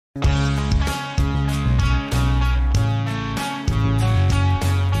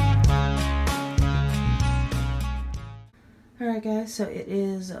Alright guys, so it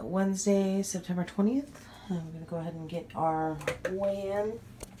is Wednesday, September 20th. I'm going to go ahead and get our weigh-in.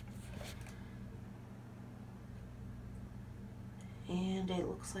 And it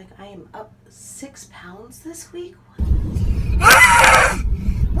looks like I am up 6 pounds this week. What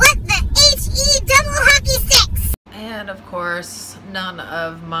the H-E double hockey sticks? And of course, none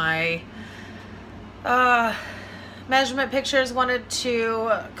of my measurement pictures wanted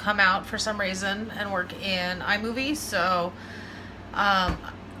to come out for some reason and work in iMovie, so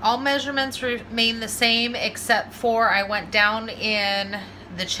all measurements remain the same except for I went down in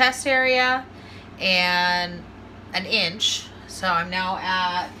the chest area and an inch, so I'm now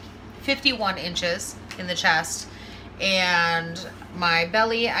at 51 inches in the chest, and my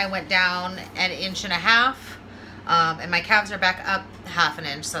belly I went down an inch and a half, and my calves are back up half an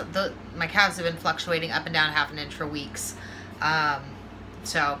inch, so my calves have been fluctuating up and down half an inch for weeks.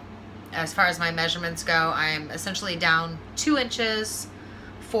 So as far as my measurements go, I'm essentially down 2 inches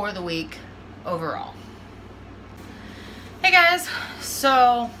for the week overall. Hey guys,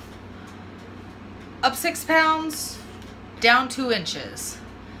 so up 6 pounds, down 2 inches.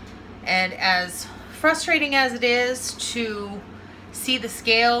 And as frustrating as it is to see the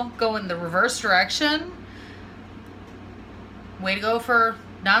scale go in the reverse direction, way to go for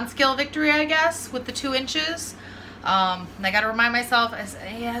non-scale victory, I guess, with the 2 inches. I gotta remind myself,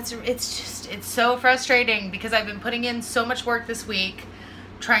 it's so frustrating because I've been putting in so much work this week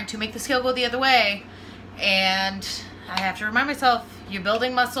trying to make the scale go the other way, and I have to remind myself, you're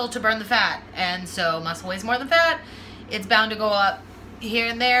building muscle to burn the fat, and so muscle weighs more than fat. It's bound to go up here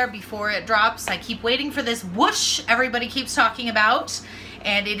and there before it drops. I keep waiting for this whoosh everybody keeps talking about,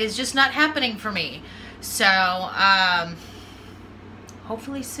 and it is just not happening for me. So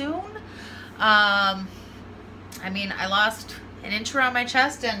hopefully soon. I mean, I lost an inch around my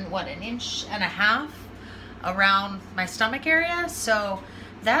chest and what, an inch and a half around my stomach area, so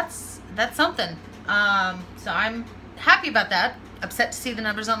that's something. So I'm happy about that. Upset to see the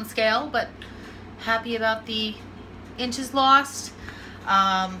numbers on the scale, but happy about the inches lost.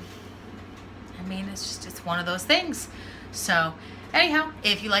 I mean, it's one of those things. So anyhow,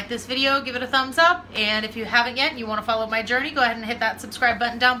 if you like this video, give it a thumbs up, and if you haven't yet and you want to follow my journey, go ahead and hit that subscribe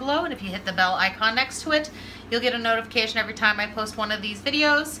button down below, and if you hit the bell icon next to it, you'll get a notification every time I post one of these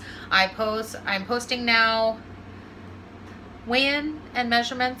videos. I'm posting now weigh-in and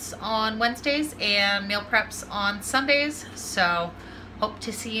measurements on Wednesdays and meal preps on Sundays, so hope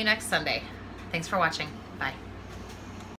to see you next Sunday. Thanks for watching.